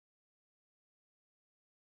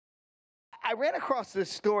I ran across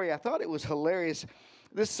this story. I thought it was hilarious.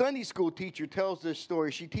 This Sunday school teacher tells this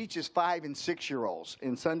story. She teaches 5- and 6-year-olds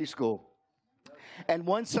in Sunday school. And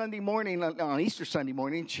one Sunday morning, on Easter Sunday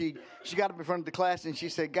morning, she got up in front of the class and she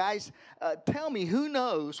said, guys, tell me, who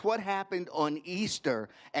knows what happened on Easter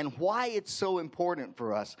and why it's so important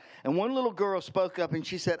for us? And one little girl spoke up and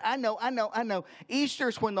she said, I know.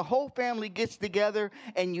 Easter's when the whole family gets together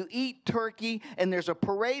and you eat turkey and there's a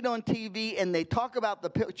parade on TV and they talk about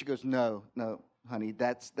the... She goes, no, honey,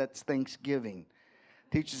 that's Thanksgiving.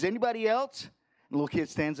 Teaches anybody else? The little kid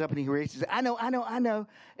stands up and he raises, I know.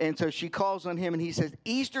 And so she calls on him and he says,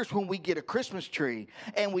 Easter's when we get a Christmas tree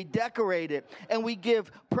and we decorate it and we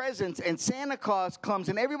give presents and Santa Claus comes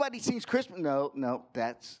and everybody sings Christmas. No,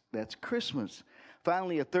 that's Christmas.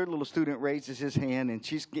 Finally, a third little student raises his hand and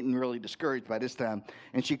she's getting really discouraged by this time.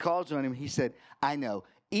 And she calls on him. He said, I know.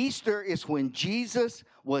 Easter is when Jesus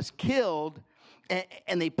was killed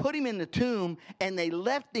and they put him in the tomb, and they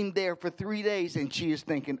left him there for 3 days. And she is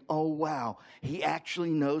thinking, oh, wow, he actually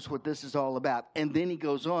knows what this is all about. And then he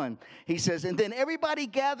goes on. He says, and then everybody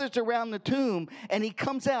gathers around the tomb, and he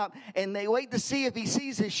comes out, and they wait to see if he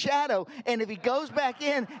sees his shadow. And if he goes back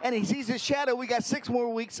in and he sees his shadow, we got 6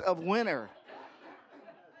 more weeks of winter.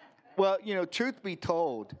 Well, truth be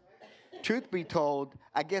told,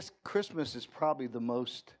 I guess Christmas is probably the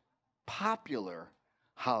most popular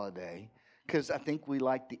holiday because I think we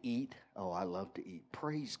like to eat. Oh, I love to eat.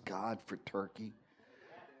 Praise God for turkey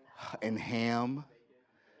and ham.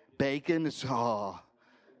 Bacon is, God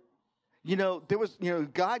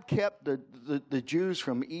kept the Jews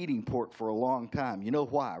from eating pork for a long time. You know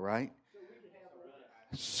why, right?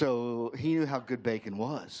 So he knew how good bacon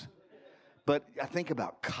was. But I think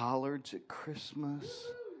about collards at Christmas.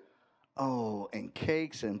 Oh, and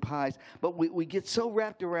cakes and pies. But we get so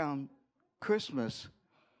wrapped around Christmas.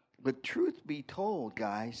 But truth be told,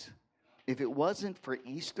 guys, if it wasn't for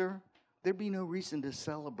Easter, there'd be no reason to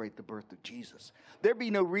celebrate the birth of Jesus. There'd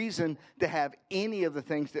be no reason to have any of the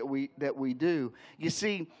things that we do. You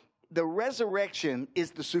see, the resurrection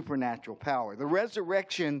is the supernatural power. The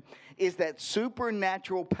resurrection is that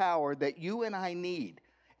supernatural power that you and I need.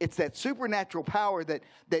 It's that supernatural power that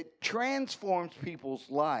transforms people's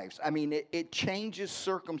lives. I mean, it changes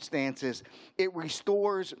circumstances. It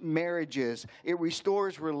restores marriages. It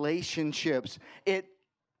restores relationships. It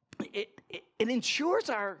ensures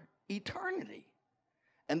our eternity.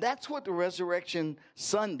 And that's what the Resurrection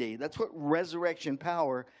Sunday, that's what resurrection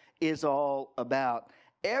power is all about.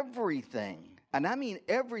 Everything, and I mean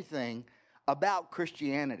everything about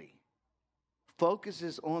Christianity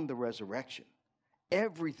focuses on the resurrection.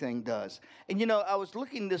 Everything does. And I was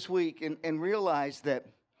looking this week and realized that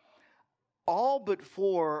all but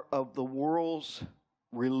 4 of the world's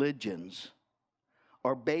religions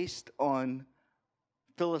are based on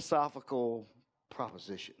philosophical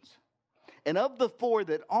propositions. And of the 4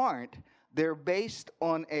 that aren't, they're based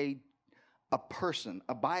on a person,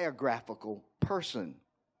 a biographical person.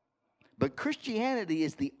 But Christianity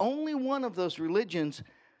is the only one of those religions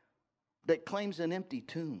that claims an empty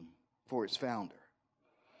tomb for its founder.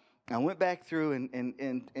 I went back through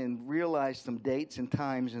and realized some dates and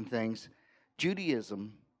times and things.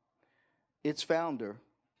 Judaism, its founder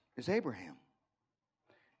is Abraham.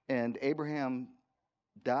 And Abraham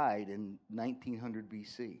died in 1900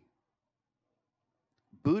 BC.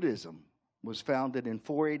 Buddhism was founded in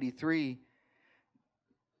 483,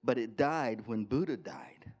 but it died when Buddha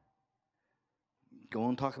died. Go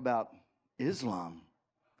and talk about Islam.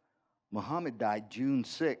 Muhammad died June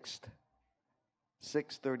 6th.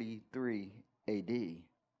 633 AD.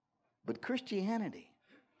 But Christianity,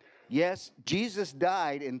 yes, Jesus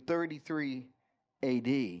died in 33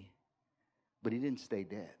 AD, but he didn't stay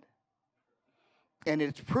dead. And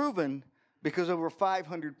it's proven because over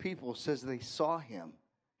 500 people says they saw him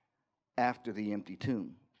after the empty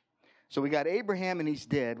tomb. So we got Abraham and he's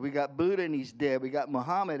dead. We got Buddha and he's dead. We got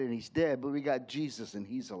Muhammad and he's dead. But we got Jesus and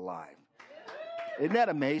he's alive. Isn't that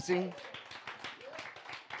amazing?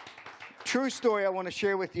 True story I want to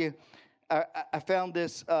share with you. I found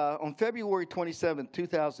this on February 27,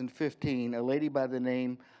 2015. A lady by the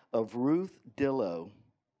name of Ruth Dillow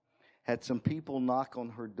had some people knock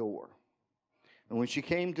on her door. And when she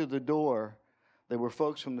came to the door, there were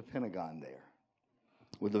folks from the Pentagon there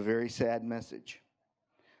with a very sad message.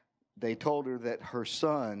 They told her that her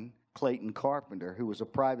son, Clayton Carpenter, who was a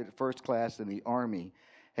private first class in the Army,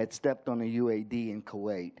 had stepped on a UAD in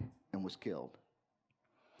Kuwait and was killed.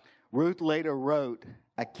 Ruth later wrote,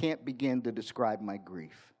 I can't begin to describe my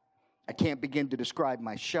grief. I can't begin to describe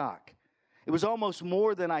my shock. It was almost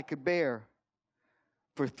more than I could bear.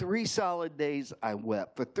 For 3 solid days, I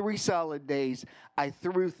wept. For 3 solid days, I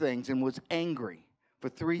threw things and was angry. For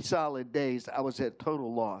 3 solid days, I was at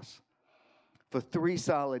total loss. For 3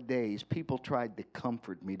 solid days, people tried to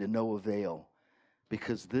comfort me to no avail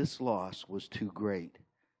because this loss was too great.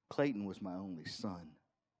 Clayton was my only son.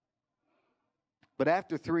 But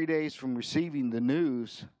after 3 days from receiving the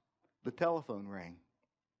news, the telephone rang.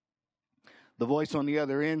 The voice on the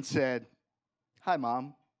other end said, "Hi,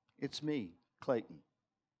 Mom. It's me, Clayton."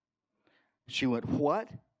 She went, "What?"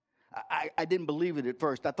 I didn't believe it at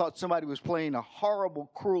first. I thought somebody was playing a horrible,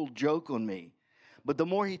 cruel joke on me. But the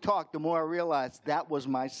more he talked, the more I realized that was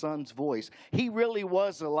my son's voice. He really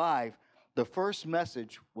was alive. The first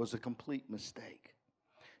message was a complete mistake.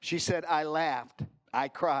 She said, "I laughed. I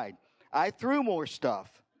cried. I threw more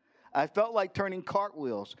stuff. I felt like turning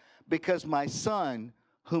cartwheels because my son,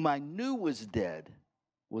 whom I knew was dead,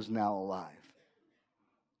 was now alive."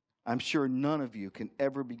 I'm sure none of you can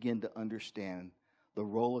ever begin to understand the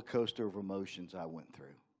roller coaster of emotions I went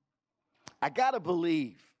through. I gotta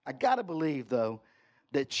believe, though,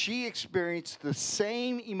 that she experienced the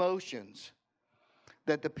same emotions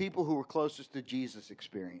that the people who were closest to Jesus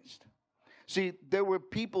experienced. See, there were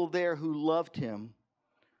people there who loved him,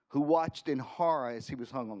 who watched in horror as he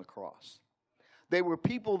was hung on the cross. There were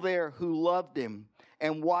people there who loved him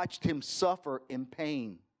and watched him suffer in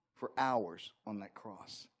pain for hours on that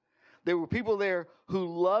cross. There were people there who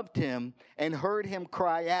loved him and heard him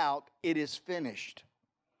cry out, "It is finished."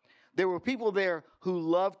 There were people there who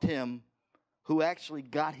loved him who actually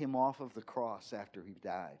got him off of the cross after he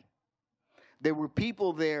died. There were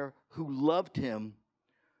people there who loved him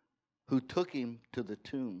who took him to the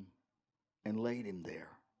tomb and laid him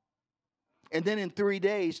there. And then in 3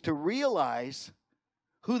 days to realize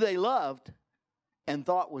who they loved and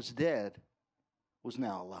thought was dead was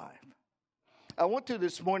now alive.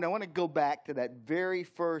 This morning, I want to go back to that very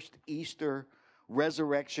first Easter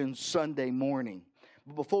resurrection Sunday morning.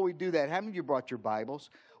 But before we do that, how many of you brought your Bibles?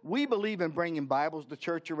 We believe in bringing Bibles to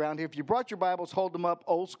church around here. If you brought your Bibles, hold them up.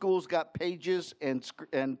 Old school's got pages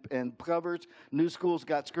and covers. New school's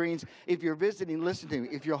got screens. If you're visiting, listen to me.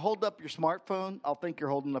 If you hold up your smartphone, I'll think you're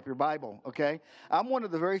holding up your Bible, okay? I'm one of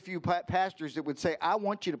the very few pastors that would say, I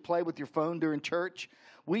want you to play with your phone during church.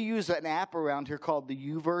 We use an app around here called the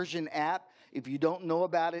YouVersion app. If you don't know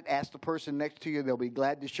about it, ask the person next to you. They'll be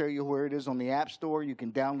glad to show you where it is on the App Store. You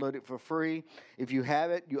can download it for free. If you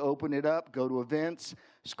have it, you open it up, go to events,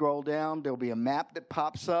 scroll down. There'll be a map that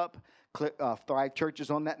pops up. Click Thrive Church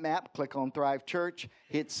is on that map. Click on Thrive Church,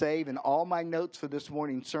 hit save, and all my notes for this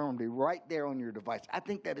morning's sermon will be right there on your device. I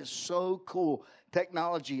think that is so cool.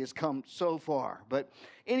 Technology has come so far. But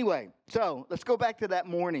anyway, so let's go back to that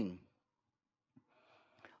morning.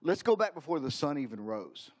 Let's go back before the sun even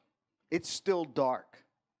rose. It's still dark.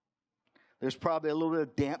 There's probably a little bit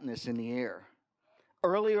of dampness in the air.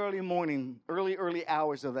 Early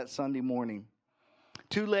hours of that Sunday morning,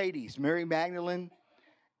 2 ladies, Mary Magdalene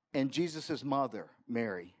and Jesus' mother,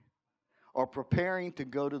 Mary, are preparing to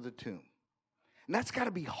go to the tomb. And that's got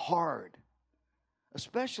to be hard,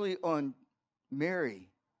 especially on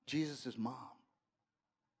Mary, Jesus' mom.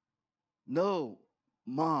 No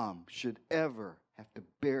mom should ever have to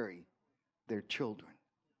bury their children.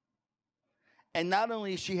 And not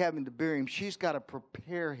only is she having to bury him, she's got to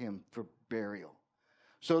prepare him for burial.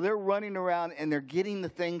 So they're running around and they're getting the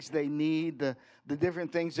things they need, the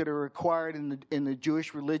different things that are required in the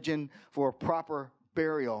Jewish religion for a proper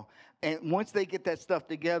burial. And once they get that stuff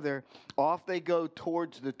together, off they go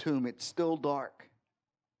towards the tomb. It's still dark.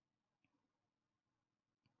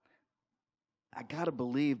 I got to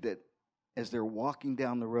believe that as they're walking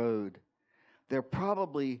down the road, they're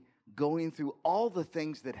probably going through all the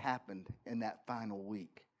things that happened in that final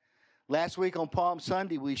week. Last week on Palm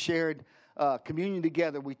Sunday, we shared communion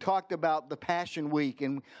together. We talked about the Passion Week,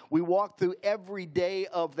 and we walked through every day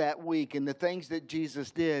of that week and the things that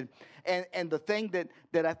Jesus did. And the thing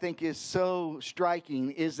that I think is so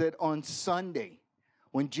striking is that on Sunday,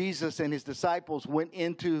 when Jesus and his disciples went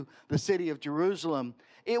into the city of Jerusalem,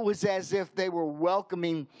 it was as if they were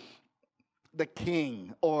welcoming the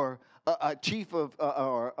king or a chief of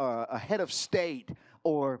or a head of state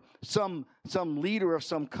or some leader of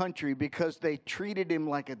some country, because they treated him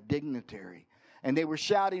like a dignitary. And they were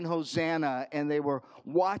shouting Hosanna, and they were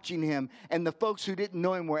watching him. And the folks who didn't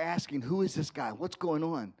know him were asking, who is this guy? What's going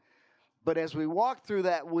on? But as we walked through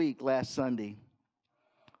that week last Sunday,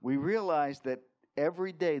 we realized that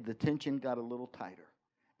every day the tension got a little tighter.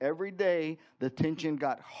 Every day the tension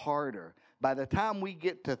got harder. By the time we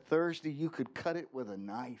get to Thursday, you could cut it with a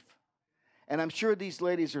knife. And I'm sure these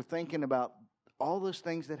ladies are thinking about all those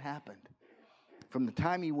things that happened. From the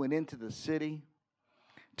time he went into the city,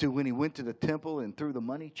 to when he went to the temple and threw the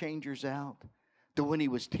money changers out, to when he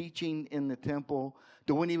was teaching in the temple,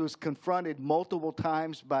 to when he was confronted multiple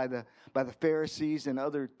times by the Pharisees and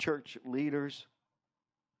other church leaders,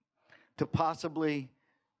 to possibly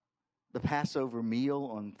the Passover meal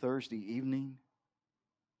on Thursday evening.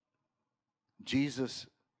 Jesus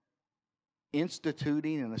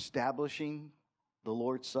instituting and establishing the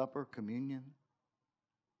Lord's Supper, communion.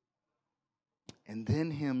 And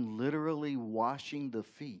then him literally washing the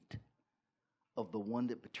feet of the one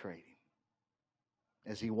that betrayed him,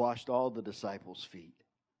 as he washed all the disciples' feet.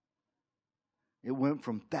 It went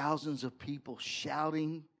from thousands of people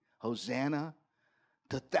shouting, Hosanna,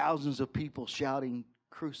 to thousands of people shouting,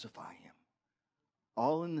 crucify him.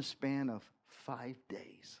 All in the span of 5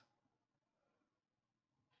 days.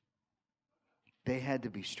 They had to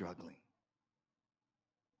be struggling.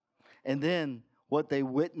 And then what they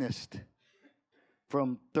witnessed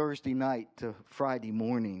from Thursday night to Friday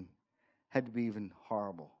morning had to be even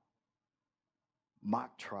horrible.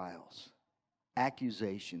 Mock trials,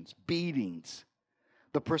 accusations, beatings,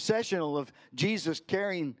 the processional of Jesus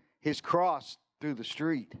carrying his cross through the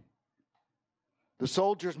street, the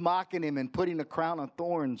soldiers mocking him and putting a crown of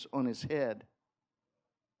thorns on his head,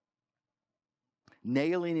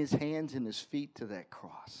 nailing his hands and his feet to that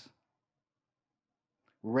cross,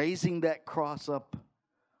 raising that cross up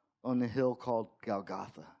on the hill called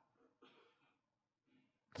Golgotha,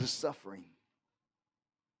 the suffering,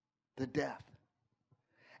 the death,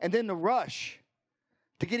 and then the rush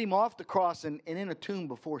to get him off the cross and in a tomb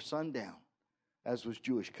before sundown, as was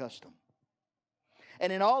Jewish custom.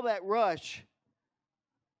 And in all that rush,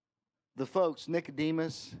 the folks,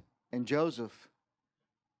 Nicodemus and Joseph,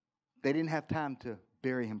 they didn't have time to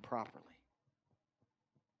bury him properly.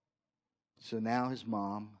 So now his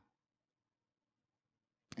mom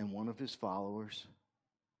and one of his followers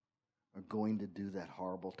are going to do that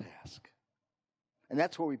horrible task. And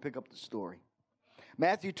that's where we pick up the story.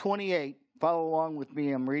 Matthew 28, follow along with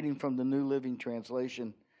me. I'm reading from the New Living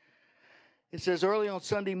Translation. It says, early on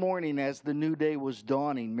Sunday morning, as the new day was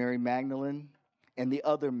dawning, Mary Magdalene and the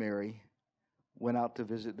other Mary went out to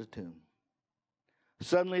visit the tomb.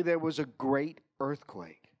 Suddenly there was a great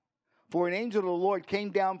earthquake, for an angel of the Lord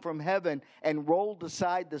came down from heaven and rolled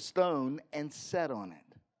aside the stone and sat on it.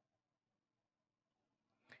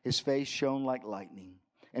 His face shone like lightning,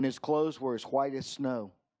 and his clothes were as white as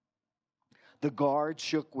snow. The guards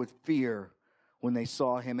shook with fear when they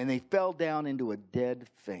saw him, and they fell down into a dead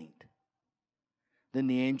faint. Then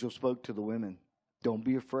the angel spoke to the women. Don't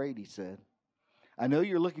be afraid, he said. I know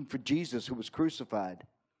you're looking for Jesus who was crucified.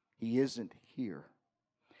 He isn't here.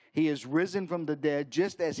 He is risen from the dead,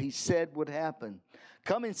 just as he said would happen.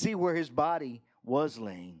 Come and see where his body was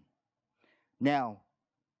laying. Now,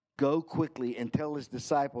 go quickly and tell his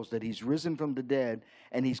disciples that he's risen from the dead,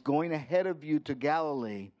 and he's going ahead of you to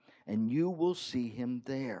Galilee, and you will see him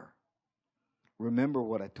there. Remember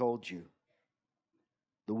what I told you.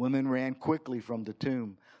 The women ran quickly from the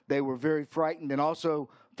tomb. They were very frightened and also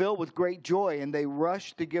filled with great joy, and they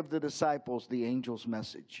rushed to give the disciples the angel's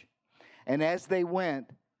message. And as they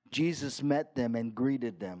went, Jesus met them and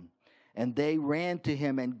greeted them, and they ran to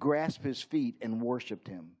him and grasped his feet and worshiped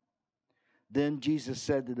him. Then Jesus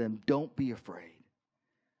said to them, don't be afraid.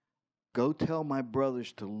 Go tell my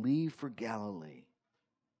brothers to leave for Galilee,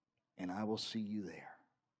 and I will see you there.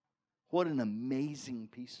 What an amazing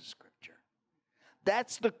piece of scripture.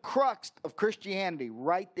 That's the crux of Christianity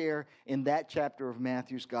right there in that chapter of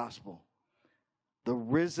Matthew's gospel. The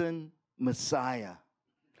risen Messiah.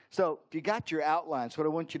 So if you got your outlines, what I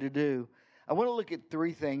want you to do, I want to look at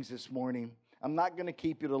three things this morning. I'm not going to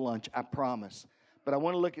keep you to lunch, I promise. But I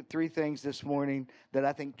want to look at three things this morning that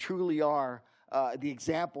I think truly are the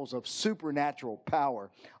examples of supernatural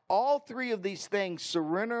power. All three of these things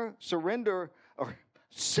surrender or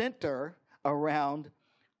center around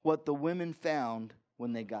what the women found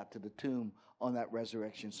when they got to the tomb on that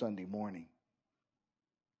Resurrection Sunday morning.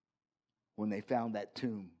 When they found that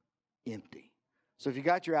tomb empty. So if you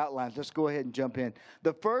got your outlines, let's go ahead and jump in.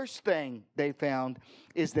 The first thing they found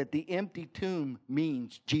is that the empty tomb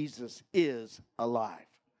means Jesus is alive.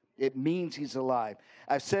 It means he's alive.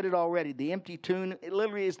 I've said it already. The empty tomb, it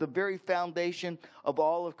literally is the very foundation of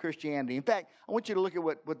all of Christianity. In fact, I want you to look at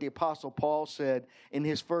what the Apostle Paul said in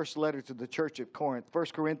his first letter to the church at Corinth. 1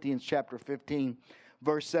 Corinthians chapter 15,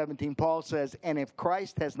 verse 17. Paul says, and if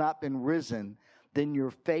Christ has not been risen, then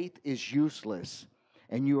your faith is useless,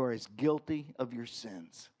 and you are as guilty of your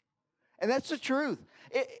sins. And that's the truth.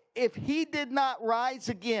 If he did not rise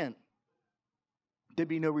again, there'd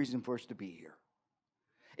be no reason for us to be here.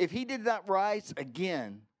 If he did not rise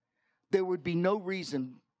again, there would be no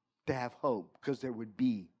reason to have hope because there would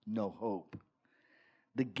be no hope.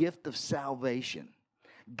 The gift of salvation.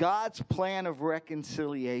 God's plan of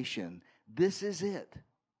reconciliation. This is it.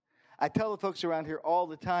 I tell the folks around here all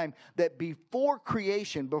the time that before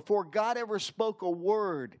creation, before God ever spoke a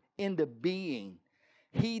word into being,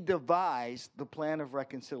 He devised the plan of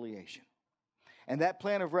reconciliation. And that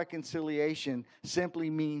plan of reconciliation simply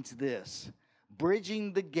means this: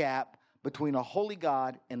 bridging the gap between a holy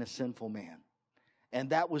God and a sinful man. And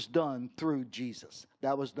that was done through Jesus.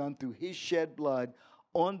 That was done through His shed blood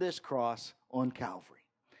on this cross on Calvary.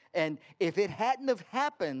 And if it hadn't have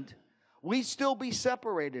happened, we'd still be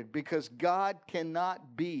separated because God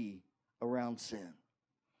cannot be around sin.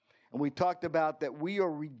 And we talked about that we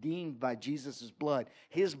are redeemed by Jesus' blood.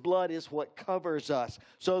 His blood is what covers us,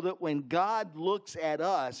 so that when God looks at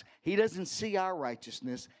us, He doesn't see our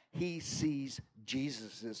righteousness. He sees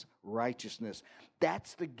Jesus' righteousness.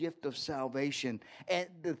 That's the gift of salvation. And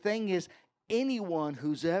the thing is, anyone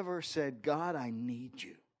who's ever said, God, I need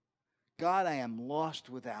you. God, I am lost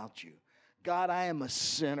without you. God, I am a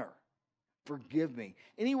sinner. Forgive me.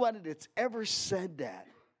 Anyone that's ever said that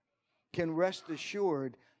can rest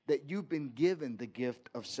assured that you've been given the gift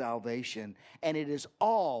of salvation. And it is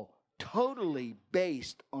all totally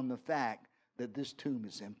based on the fact that this tomb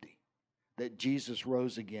is empty, that Jesus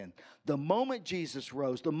rose again. The moment Jesus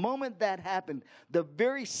rose, the moment that happened, the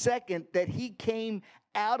very second that He came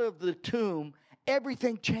out of the tomb,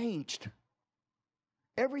 everything changed.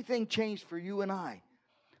 Everything changed for you and I.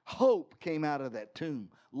 Hope came out of that tomb.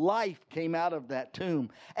 Life came out of that tomb.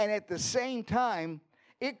 And at the same time,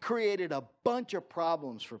 it created a bunch of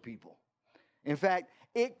problems for people. In fact,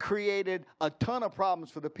 it created a ton of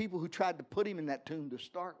problems for the people who tried to put Him in that tomb to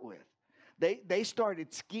start with. They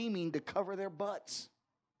started scheming to cover their butts.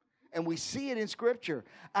 And we see it in Scripture.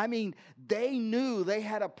 I mean, they knew they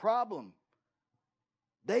had a problem.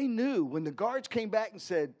 They knew when the guards came back and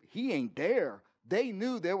said, He ain't there. They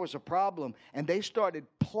knew there was a problem. And they started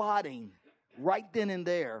plotting right then and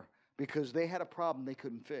there because they had a problem they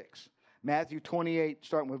couldn't fix. Matthew 28,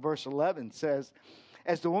 starting with verse 11, says,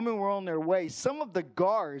 as the women were on their way, some of the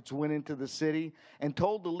guards went into the city and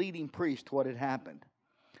told the leading priest what had happened.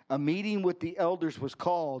 A meeting with the elders was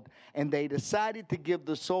called, and they decided to give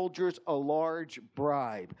the soldiers a large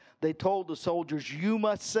bribe. They told the soldiers, you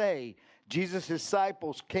must say, Jesus'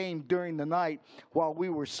 disciples came during the night while we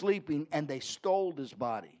were sleeping, and they stole His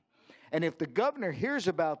body. And if the governor hears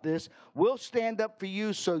about this, we'll stand up for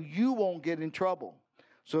you so you won't get in trouble.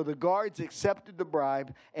 So the guards accepted the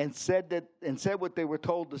bribe and said what they were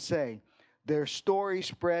told to say. Their story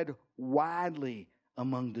spread widely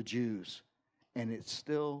among the Jews, and it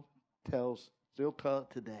still tells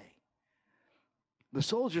today. The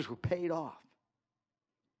soldiers were paid off.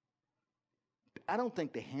 I don't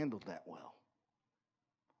think they handled that well.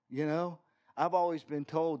 You know, I've always been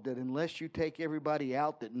told that unless you take everybody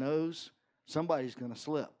out that knows, somebody's going to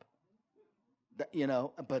slip. You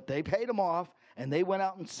know, but they paid them off, and they went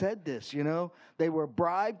out and said this, you know. They were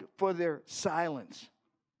bribed for their silence.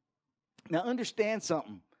 Now, understand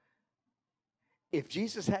something. If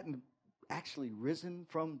Jesus hadn't actually risen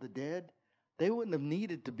from the dead, they wouldn't have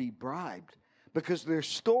needed to be bribed, because their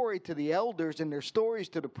story to the elders and their stories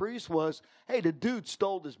to the priests was, hey, the dude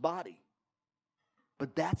stole His body.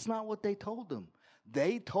 But that's not what they told him.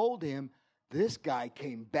 They told him, this guy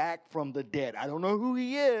came back from the dead. I don't know who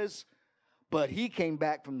he is, but he came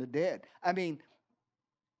back from the dead. I mean,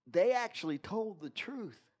 they actually told the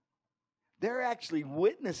truth. They're actually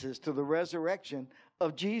witnesses to the resurrection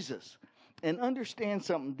of Jesus. And understand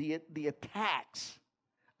something, the attacks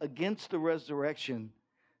against the resurrection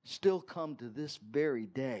still come to this very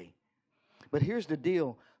day. But here's the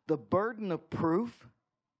deal. The burden of proof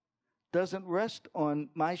doesn't rest on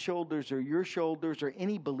my shoulders or your shoulders or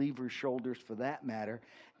any believer's shoulders for that matter.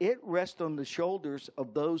 It rests on the shoulders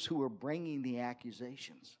of those who are bringing the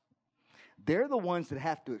accusations. They're the ones that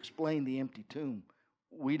have to explain the empty tomb.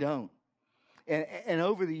 We don't. And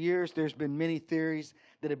over the years, there's been many theories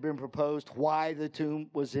that have been proposed why the tomb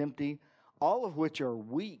was empty, all of which are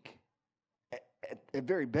weak at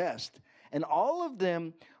very best. And all of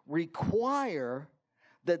them require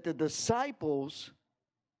that the disciples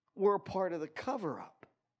were a part of the cover-up.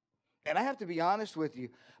 And I have to be honest with you,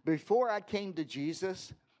 before I came to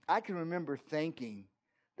Jesus, I can remember thinking,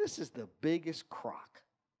 this is the biggest crock.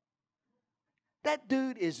 That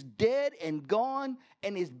dude is dead and gone,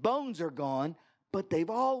 and his bones are gone, but they've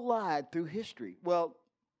all lied through history. Well,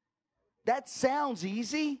 that sounds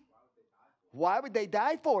easy. Why would they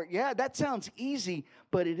die for it? Yeah, that sounds easy,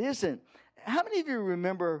 but it isn't. How many of you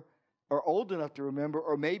remember, or old enough to remember,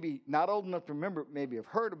 or maybe not old enough to remember, maybe have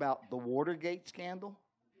heard about the Watergate scandal?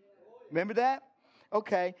 Remember that?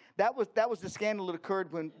 Okay, that was the scandal that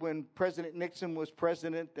occurred when President Nixon was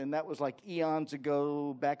president, and that was like eons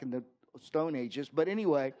ago, back in the Stone Ages. But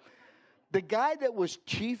anyway, the guy that was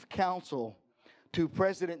chief counsel to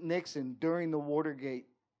President Nixon during the Watergate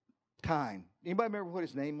time, anybody remember what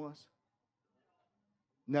his name was?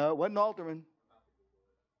 No, it wasn't Alderman.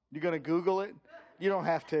 You're going to Google it? You don't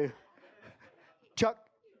have to. Chuck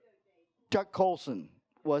Colson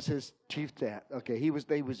was his chief staff. Okay, he was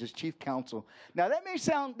his chief counsel. Now that might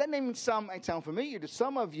sound familiar to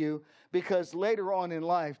some of you, because later on in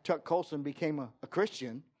life, Chuck Colson became a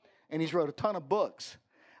Christian, and he's wrote a ton of books.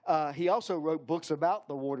 He also wrote books about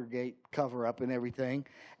the Watergate cover-up and everything.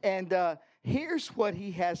 And here's what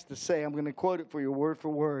he has to say. I'm going to quote it for you word for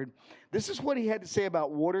word. This is what he had to say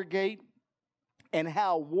about Watergate and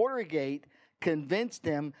how Watergate convinced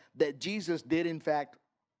him that Jesus did, in fact,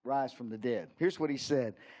 rise from the dead. Here's what he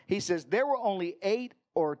said. He says, there were only 8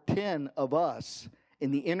 or 10 of us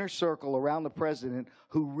in the inner circle around the president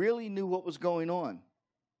who really knew what was going on.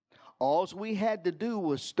 All we had to do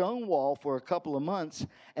was stonewall for a couple of months,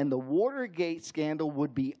 and the Watergate scandal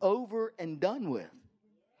would be over and done with.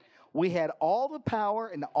 We had all the power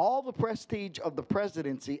and all the prestige of the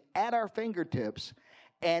presidency at our fingertips,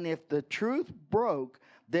 and if the truth broke,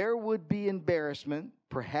 there would be embarrassment,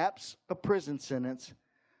 perhaps a prison sentence,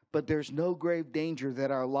 but there's no grave danger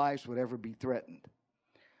that our lives would ever be threatened.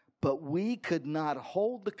 But we could not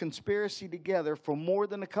hold the conspiracy together for more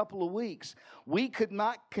than a couple of weeks. We could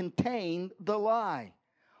not contain the lie.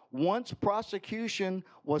 Once prosecution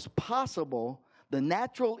was possible, the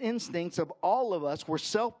natural instincts of all of us were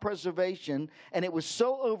self-preservation, and it was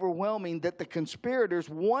so overwhelming that the conspirators,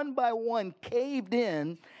 one by one, caved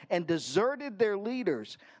in and deserted their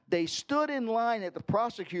leaders. They stood in line at the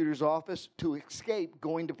prosecutor's office to escape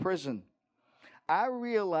going to prison. I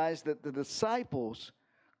realized that the disciples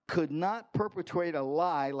could not perpetrate a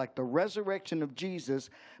lie like the resurrection of Jesus,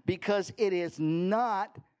 because it is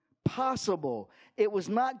not possible. It was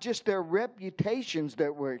not just their reputations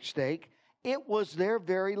that were at stake. It was their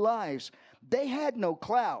very lives. They had no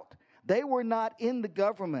clout. They were not in the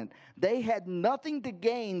government. They had nothing to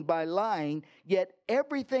gain by lying, yet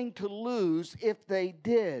everything to lose if they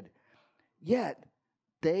did. Yet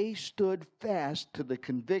they stood fast to the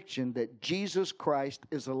conviction that Jesus Christ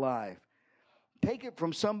is alive. Take it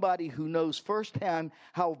from somebody who knows firsthand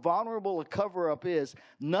how vulnerable a cover-up is.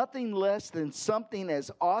 Nothing less than something as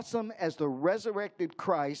awesome as the resurrected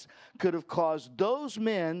Christ could have caused those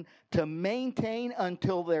men to maintain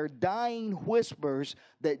until their dying whispers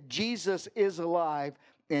that Jesus is alive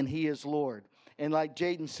and he is Lord. And like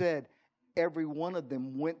Jaden said, every one of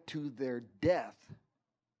them went to their death,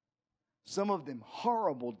 some of them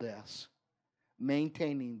horrible deaths,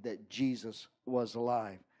 maintaining that Jesus was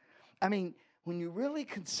alive. I mean, when you really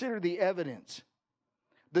consider the evidence,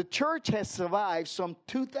 the church has survived some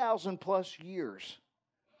 2,000 plus years.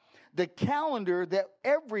 The calendar that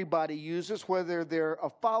everybody uses, whether they're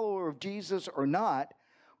a follower of Jesus or not,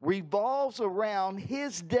 revolves around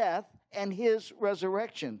his death and his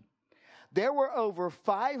resurrection. There were over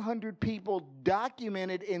 500 people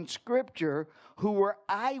documented in Scripture who were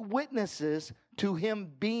eyewitnesses to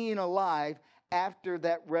him being alive after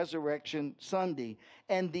that resurrection Sunday.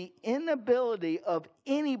 And the inability of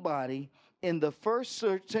anybody in the first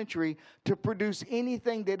century to produce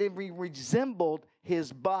anything that even resembled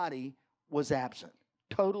his body was absent.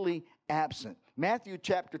 Totally absent. Matthew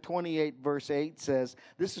chapter 28 verse 8 says,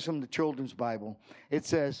 this is from the Children's Bible. It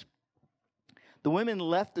says, the women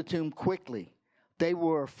left the tomb quickly. They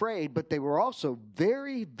were afraid, but they were also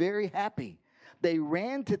very, very happy. They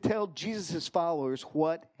ran to tell Jesus' followers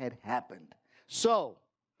what had happened. So,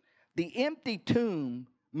 the empty tomb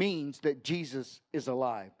means that Jesus is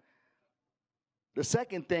alive. The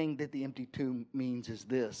second thing that the empty tomb means is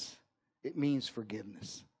this. It means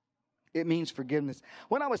forgiveness. It means forgiveness.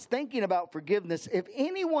 When I was thinking about forgiveness, if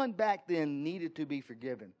anyone back then needed to be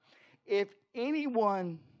forgiven, if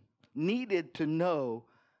anyone needed to know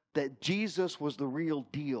that Jesus was the real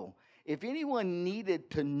deal, if anyone needed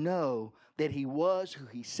to know that he was who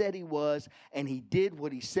he said he was and he did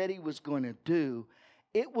what he said he was going to do,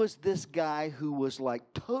 it was this guy who was like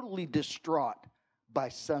totally distraught by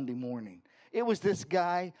Sunday morning. It was this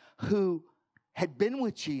guy who had been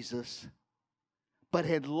with Jesus but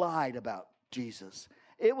had lied about Jesus.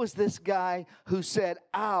 It was this guy who said,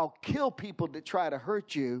 I'll kill people that try to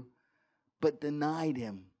hurt you, but denied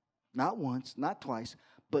him. Not once, not twice,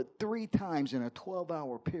 but 3 times in a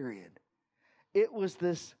 12-hour period. It was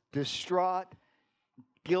this distraught,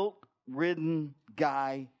 guilt-ridden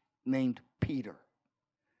guy named Peter.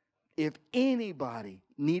 If anybody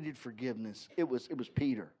needed forgiveness, it was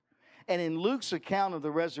Peter. And in Luke's account of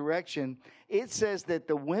the resurrection, it says that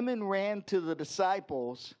the women ran to the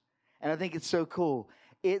disciples, and I think it's so cool.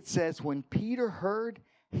 It says when Peter heard,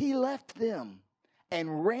 he left them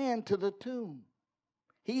and ran to the tomb.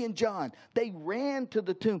 He and John, they ran to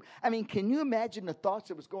the tomb. I mean, can you imagine the thoughts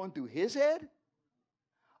that was going through his head?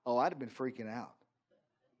 Oh, I'd have been freaking out.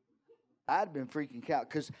 I'd have been freaking out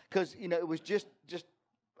because it was just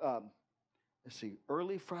let's see,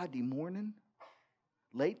 early Friday morning,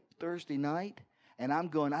 late Thursday night, and I'm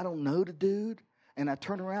going, I don't know the dude. And I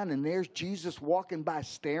turn around and there's Jesus walking by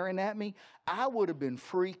staring at me. I would have been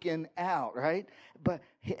freaking out, right?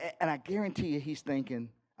 And I guarantee you he's thinking,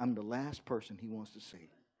 I'm the last person he wants to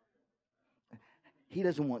see. He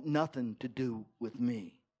doesn't want nothing to do with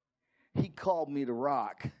me. He called me the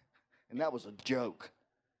Rock, and that was a joke.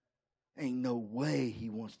 Ain't no way he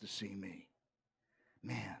wants to see me.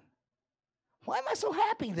 Man, why am I so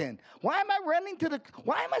happy then? Why am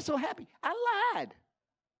I so happy? I lied.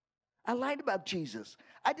 I lied about Jesus.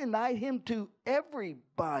 I denied him to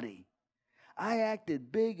everybody. I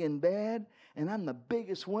acted big and bad, and I'm the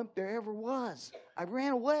biggest wimp there ever was. I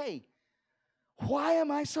ran away. Why am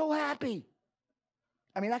I so happy?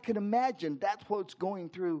 I mean, I can imagine that's what's going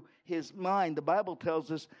through his mind. The Bible tells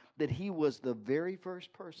us that he was the very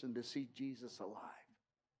first person to see Jesus alive.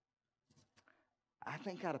 I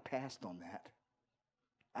think I'd have passed on that.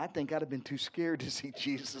 I think I'd have been too scared to see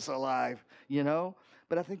Jesus alive,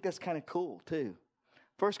 But I think that's kind of cool, too.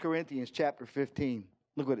 1 Corinthians chapter 15,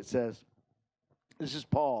 look what it says. This is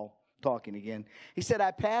Paul talking again. He said,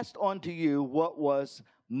 I passed on to you what was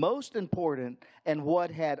most important and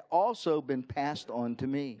what had also been passed on to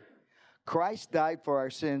me. Christ died for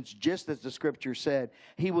our sins, just as the Scripture said.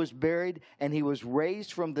 He was buried and he was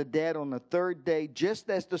raised from the dead on the third day, just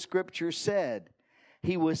as the Scripture said.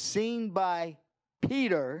 He was seen by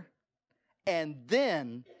Peter and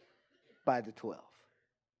then by the 12.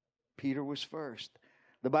 Peter was first.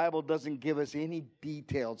 The Bible doesn't give us any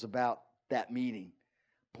details about that meeting.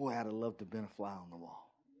 Boy, I'd have loved to have been a fly on the wall.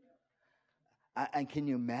 And can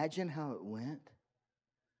you imagine how it went?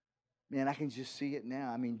 Man, I can just see it now.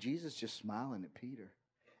 I mean, Jesus just smiling at Peter.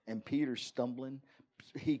 And Peter's stumbling.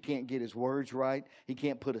 He can't get his words right. He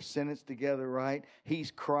can't put a sentence together right. He's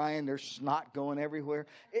crying. There's snot going everywhere.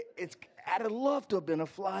 I'd have loved to have been a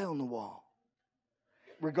fly on the wall.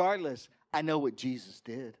 Regardless, I know what Jesus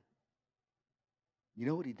did. You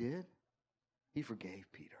know what he did? He forgave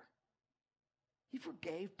Peter. He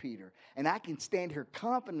forgave Peter. And I can stand here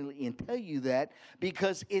confidently and tell you that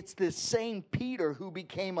because it's this same Peter who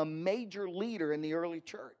became a major leader in the early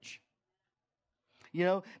church.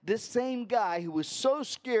 This same guy who was so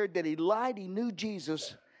scared that he lied, he knew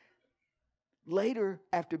Jesus. Later,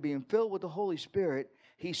 after being filled with the Holy Spirit,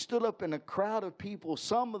 he stood up in a crowd of people,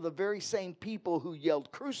 some of the very same people who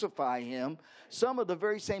yelled, crucify him, some of the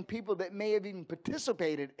very same people that may have even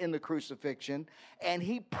participated in the crucifixion, and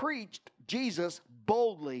he preached Jesus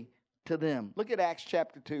boldly to them. Look at Acts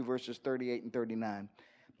chapter 2, verses 38 and 39.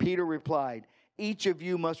 Peter replied, each of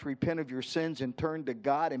you must repent of your sins and turn to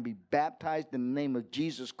God and be baptized in the name of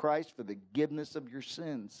Jesus Christ for the forgiveness of your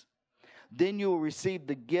sins. Then you will receive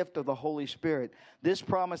the gift of the Holy Spirit. This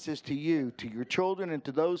promise is to you, to your children, and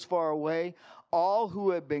to those far away, all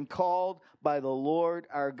who have been called by the Lord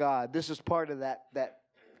our God. This is part of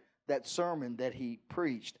that sermon that he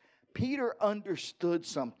preached. Peter understood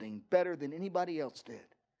something better than anybody else did.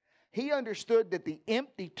 He understood that the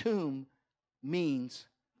empty tomb means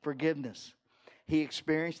forgiveness. He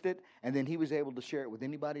experienced it, and then he was able to share it with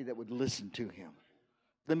anybody that would listen to him.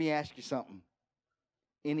 Let me ask you something.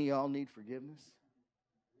 Any of y'all need forgiveness?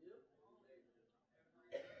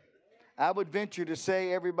 I would venture to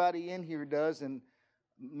say everybody in here does, and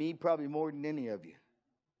me probably more than any of you.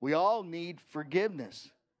 We all need forgiveness.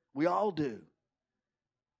 We all do.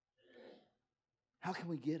 How can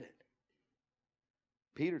we get it?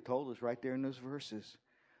 Peter told us right there in those verses.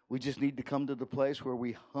 We just need to come to the place where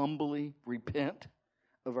we humbly repent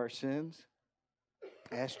of our sins,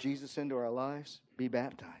 ask Jesus into our lives, be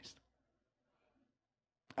baptized.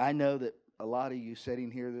 I know that a lot of you sitting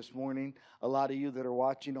here this morning, a lot of you that are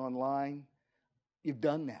watching online, you've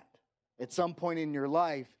done that. At some point in your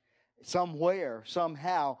life, somewhere,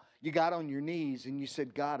 somehow, you got on your knees and you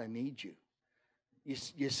said, God, I need you.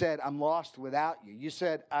 You said, I'm lost without you. You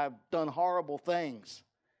said, I've done horrible things.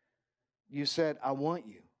 You said, I want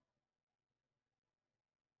you.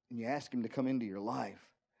 And you ask him to come into your life.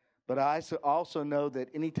 But I also know that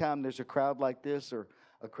anytime there's a crowd like this or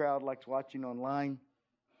a crowd like watching online,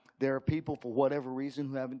 there are people, for whatever reason,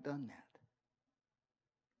 who haven't done that.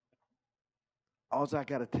 All I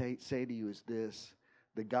got to say to you is this.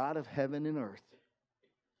 The God of heaven and earth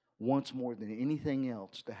wants more than anything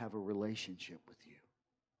else to have a relationship with you,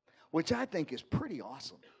 which I think is pretty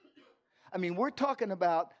awesome. I mean, we're talking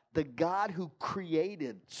about the God who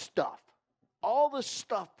created stuff. All the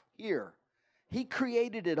stuff here, He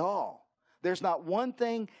created it all. There's not one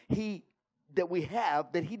thing that we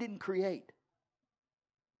have that He didn't create.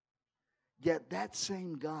 Yet that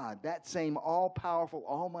same God, that same all-powerful,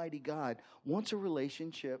 almighty God wants a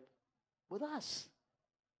relationship with us.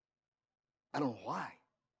 I don't know why.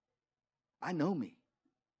 I know me.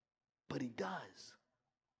 But He does.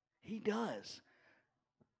 He does.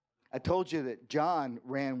 I told you that John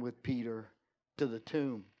ran with Peter to the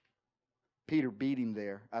tomb. Peter beat him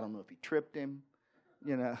there. I don't know if he tripped him,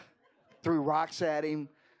 threw rocks at him.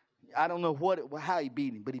 I don't know how he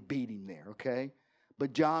beat him, but he beat him there, okay?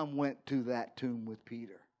 But John went to that tomb with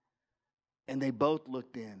Peter. And they both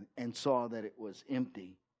looked in and saw that it was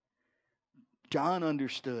empty. John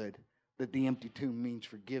understood that the empty tomb means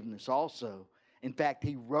forgiveness also. In fact,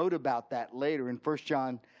 he wrote about that later in 1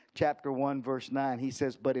 John chapter 1, verse 9. He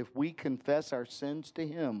says, "But if we confess our sins to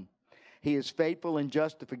Him, He is faithful and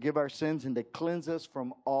just to forgive our sins and to cleanse us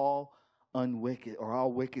from all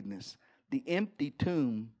wickedness." The empty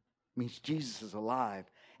tomb means Jesus is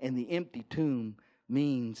alive. And the empty tomb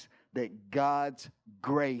means that God's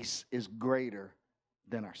grace is greater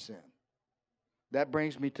than our sin. That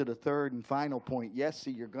brings me to the third and final point. Yes,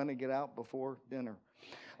 see, you're going to get out before dinner.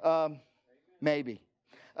 Maybe.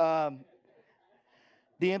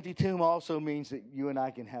 The empty tomb also means that you and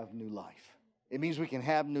I can have new life. It means we can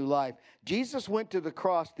have new life. Jesus went to the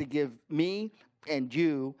cross to give me and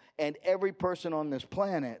you and every person on this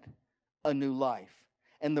planet a new life.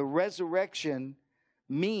 And the resurrection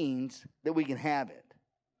means that we can have it.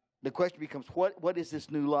 The question becomes, what is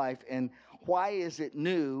this new life, and why is it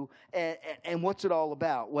new, and what's it all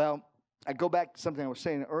about? Well, I go back to something I was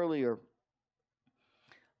saying earlier.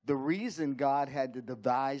 The reason God had to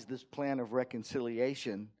devise this plan of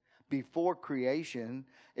reconciliation before creation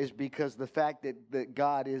is because the fact that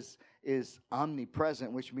God is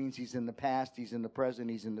omnipresent, which means He's in the past, He's in the present,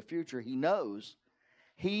 He's in the future. He knows.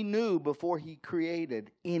 He knew before He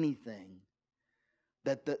created anything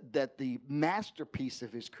that the masterpiece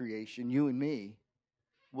of His creation, you and me,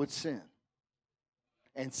 would sin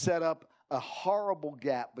and set up a horrible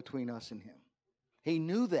gap between us and Him. He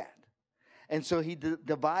knew that. And so He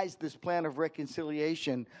devised this plan of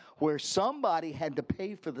reconciliation where somebody had to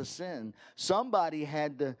pay for the sin. Somebody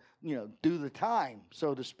had to, do the time,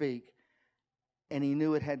 so to speak. And He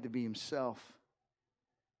knew it had to be Himself,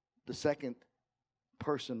 the second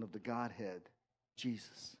person of the Godhead,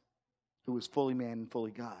 Jesus, who was fully man and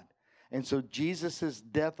fully God. And so Jesus'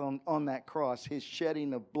 death on that cross, His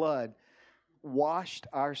shedding of blood, washed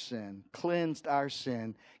our sin, cleansed our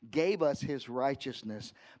sin, gave us His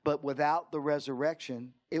righteousness. But without the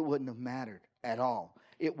resurrection, it wouldn't have mattered at all.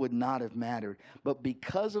 It would not have mattered. But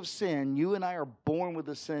because of sin, you and I are born with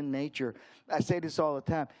a sin nature. I say this all the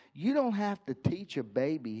time. You don't have to teach a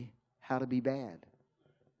baby how to be bad.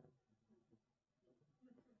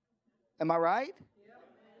 Am I right?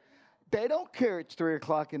 They don't care it's 3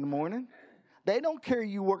 o'clock in the morning. They don't care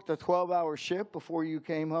you worked a 12-hour shift before you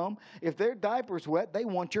came home. If their diaper's wet, they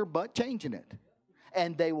want your butt changing it.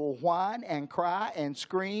 And they will whine and cry and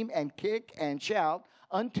scream and kick and shout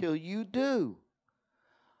until you do.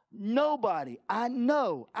 Nobody, I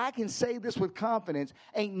know, I can say this with confidence,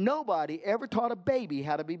 ain't nobody ever taught a baby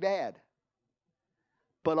how to be bad.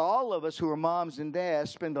 But all of us who are moms and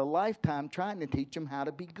dads spend a lifetime trying to teach them how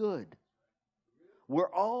to be good.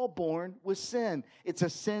 We're all born with sin. It's a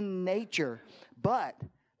sin nature. But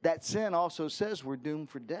that sin also says we're doomed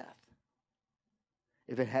for death.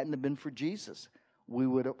 If it hadn't have been for Jesus, we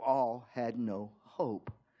would have all had no hope.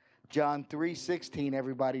 John 3:16,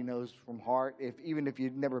 everybody knows from heart, even if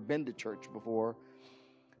you've never been to church before.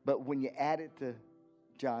 But when you add it to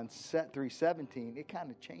John 3:17, it kind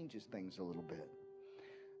of changes things a little bit.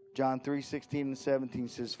 John 3:16 and 17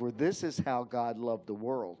 says, "For this is how God loved the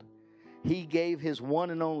world. He gave His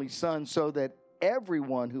one and only Son so that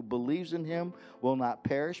everyone who believes in Him will not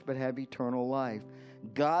perish but have eternal life.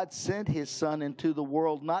 God sent His Son into the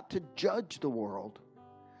world not to judge the world,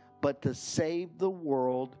 but to save the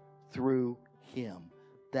world through Him."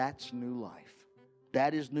 That's new life.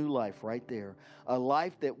 That is new life right there. A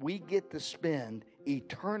life that we get to spend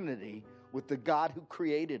eternity with the God who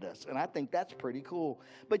created us. And I think that's pretty cool.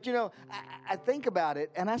 But I think about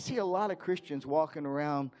it, and I see a lot of Christians walking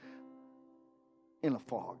around in a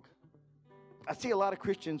fog. I see a lot of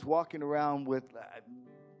Christians walking around with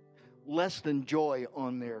less than joy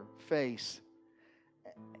on their face.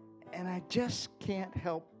 And I just can't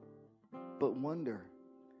help but wonder,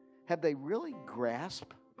 have they really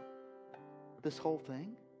grasped this whole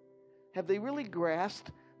thing? Have they really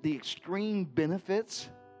grasped the extreme benefits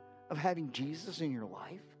of having Jesus in your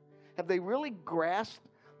life? Have they really grasped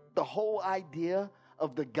the whole idea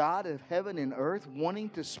of the God of heaven and earth wanting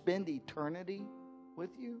to spend eternity with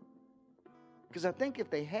you? Because I think if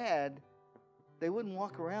they had, they wouldn't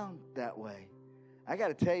walk around that way. I got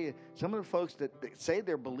to tell you, some of the folks that say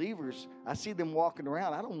they're believers, I see them walking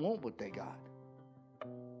around. I don't want what they got.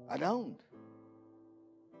 I don't.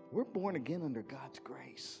 We're born again under God's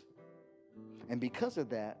grace. And because of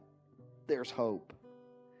that, there's hope.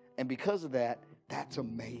 And because of that, that's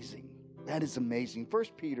amazing. That is amazing. 1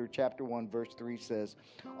 Peter chapter 1, verse 3 says,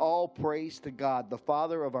 all praise to God, the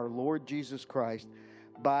Father of our Lord Jesus Christ.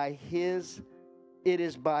 It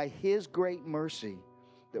is by His great mercy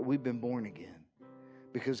that we've been born again.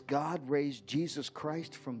 Because God raised Jesus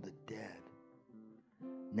Christ from the dead.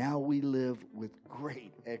 Now we live with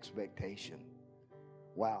great expectation.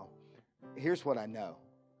 Wow. Here's what I know.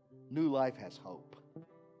 New life has hope.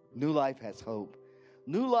 New life has hope.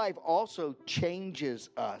 New life also changes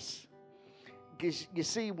us. You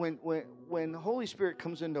see, when the Holy Spirit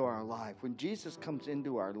comes into our life, when Jesus comes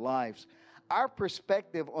into our lives, our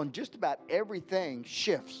perspective on just about everything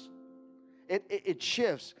shifts. It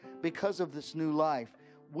shifts because of this new life.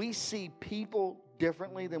 We see people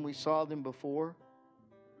differently than we saw them before.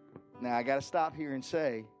 Now, I got to stop here and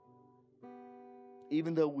say,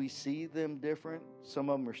 even though we see them different, some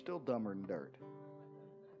of them are still dumber than dirt.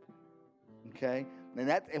 Okay?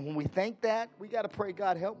 And when we think that, we got to pray,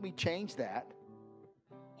 God, help me change that.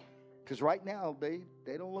 Because right now, they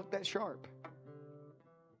don't look that sharp.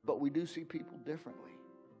 But we do see people differently.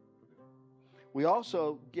 We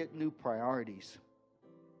also get new priorities.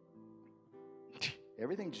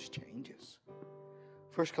 Everything just changes.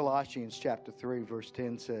 1 Colossians chapter 3, verse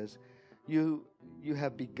 10 says, You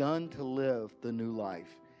have begun to live the new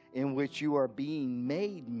life, in which you are being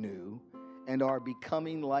made new and are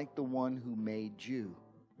becoming like the one who made you.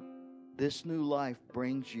 This new life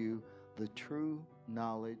brings you the true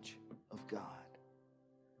knowledge of God.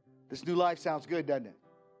 This new life sounds good, doesn't it?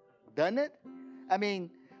 Doesn't it? I mean,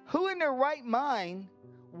 who in their right mind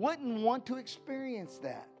wouldn't want to experience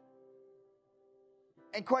that?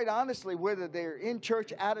 And quite honestly, whether they're in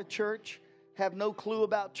church, out of church, have no clue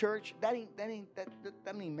about church, that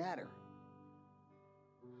doesn't even matter.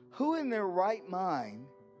 Who in their right mind,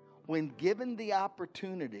 when given the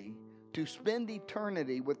opportunity to spend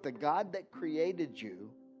eternity with the God that created you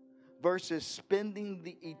versus spending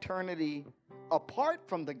the eternity apart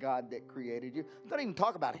from the God that created you, don't even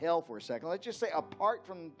talk about hell for a second. Let's just say apart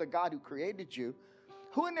from the God who created you,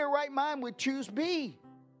 who in their right mind would choose B?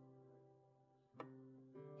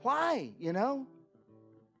 Why, you know?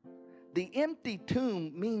 The empty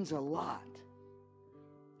tomb means a lot.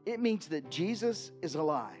 It means that Jesus is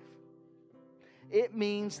alive. It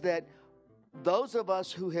means that those of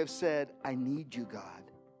us who have said, I need you, God,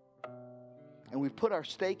 and we put our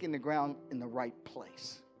stake in the ground in the right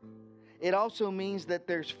place. It also means that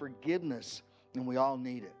there's forgiveness, and we all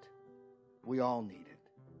need it. We all need it.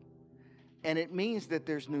 And it means that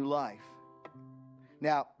there's new life.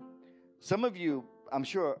 Now, some of you, I'm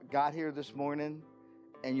sure, got here this morning,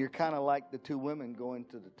 and you're kind of like the two women going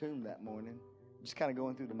to the tomb that morning, just kind of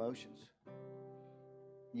going through the motions.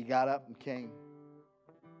 You got up and came.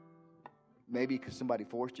 Maybe because somebody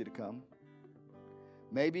forced you to come.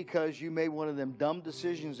 Maybe because you made one of them dumb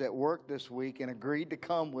decisions at work this week and agreed to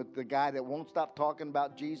come with the guy that won't stop talking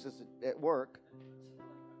about Jesus at work.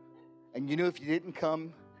 And you knew if you didn't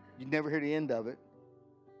come, you'd never hear the end of it.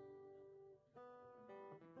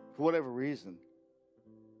 For whatever reason.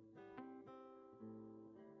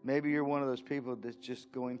 Maybe you're one of those people that's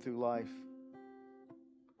just going through life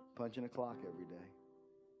punching a clock every day.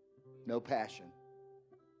 No passion.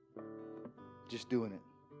 Just doing it.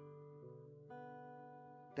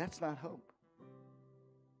 That's not hope.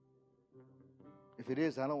 If it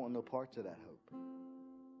is, I don't want no parts of that hope.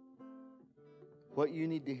 What you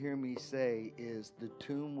need to hear me say is the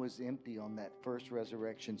tomb was empty on that first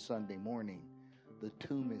resurrection Sunday morning. The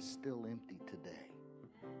tomb is still empty today.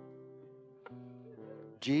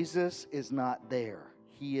 Jesus is not there.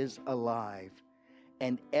 He is alive.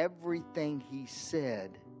 And everything He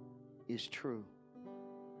said is true.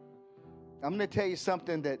 I'm going to tell you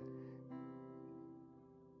something that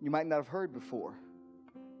you might not have heard before.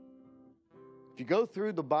 If you go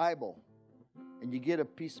through the Bible and you get a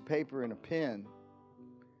piece of paper and a pen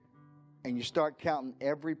and you start counting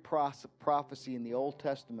every prophecy in the Old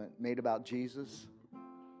Testament made about Jesus,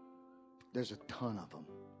 there's a ton of them.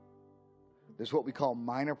 There's what we call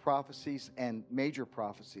minor prophecies and major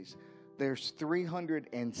prophecies. There's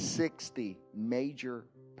 360 major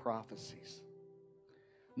prophecies.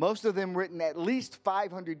 Most of them written at least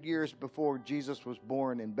 500 years before Jesus was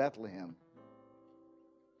born in Bethlehem.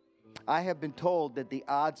 I have been told that the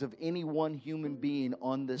odds of any one human being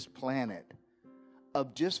on this planet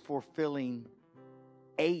of just fulfilling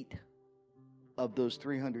 8 of those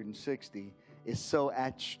 360 is so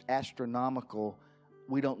astronomical,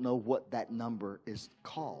 we don't know what that number is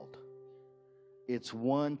called. It's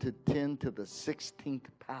 1 to 10 to the 16th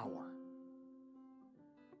power.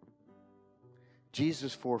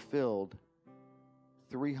 Jesus fulfilled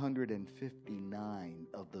 359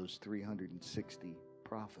 of those 360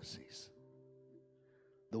 prophecies.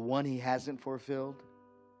 The one he hasn't fulfilled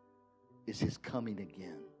is his coming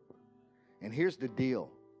again. And here's the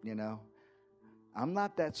deal, I'm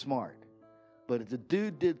not that smart, but if the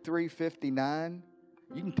dude did 359,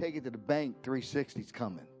 you can take it to the bank, 360's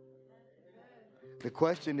coming. The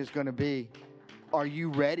question is going to be, are you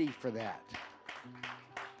ready for that?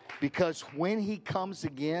 Because when he comes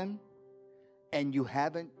again and you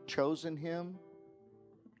haven't chosen him,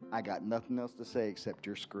 I got nothing else to say except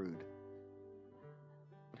you're screwed.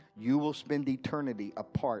 You will spend eternity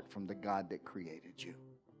apart from the God that created you.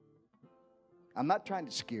 I'm not trying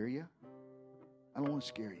to scare you. I don't want to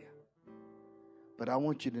scare you. But I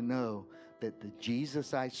want you to know that the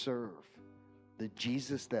Jesus I serve, the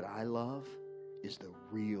Jesus that I love, is the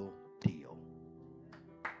real deal.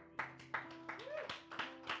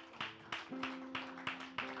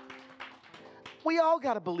 We all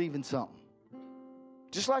got to believe in something.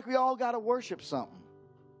 Just like we all got to worship something.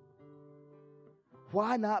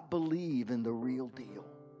 Why not believe in the real deal?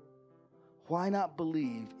 Why not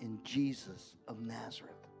believe in Jesus of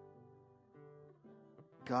Nazareth?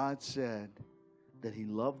 God said that he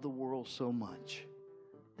loved the world so much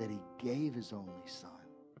that he gave his only son,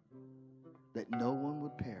 that no one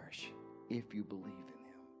would perish if you believe in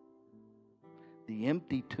him. The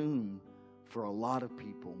empty tomb for a lot of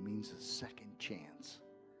people means a second chance.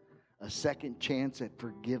 A second chance at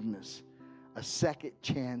forgiveness. A second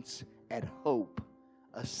chance at hope.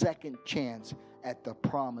 A second chance at the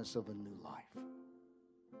promise of a new life.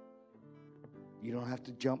 You don't have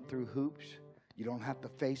to jump through hoops. You don't have to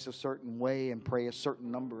face a certain way and pray a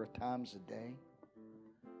certain number of times a day.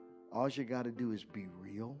 All you got to do is be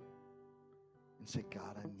real and say,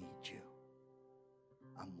 God, I need you.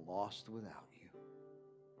 I'm lost without you.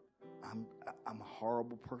 I'm a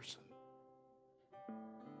horrible person.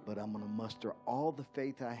 But I'm going to muster all the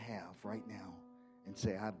faith I have right now and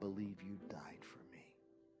say, I believe you died for me.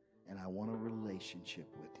 And I want a relationship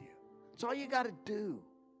with you. That's all you got to do.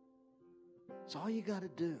 That's all you got to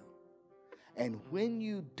do. And when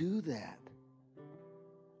you do that,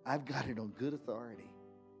 I've got it on good authority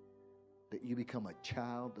that you become a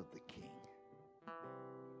child of the King.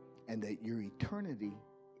 And that your eternity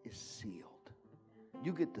is sealed.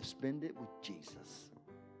 You get to spend it with Jesus.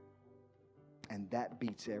 And that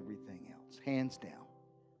beats everything else, hands down.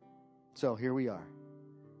 So here we are.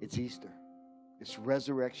 It's Easter. It's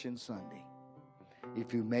Resurrection Sunday.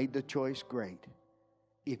 If you made the choice, great.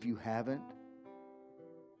 If you haven't,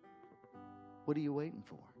 what are you waiting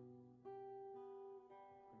for?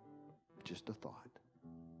 Just a thought.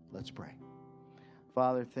 Let's pray.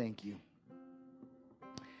 Father, thank you.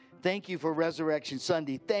 Thank you for Resurrection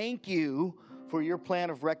Sunday. Thank you for your plan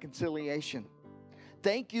of reconciliation.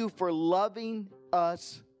 Thank you for loving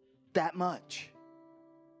us that much.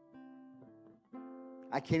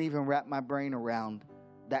 I can't even wrap my brain around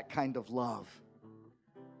that kind of love.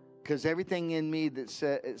 Because everything in me that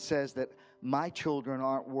says that my children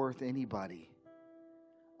aren't worth anybody.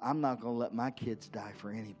 I'm not going to let my kids die for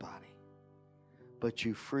anybody. But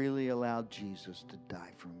you freely allowed Jesus to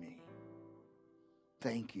die for me.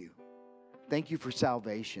 Thank you. Thank you for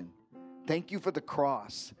salvation. Thank you for the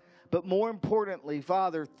cross. But more importantly,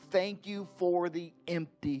 Father, thank you for the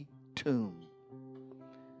empty tomb.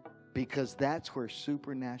 Because that's where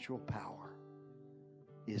supernatural power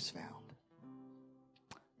is found.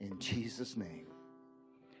 In Jesus' name,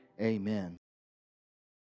 amen.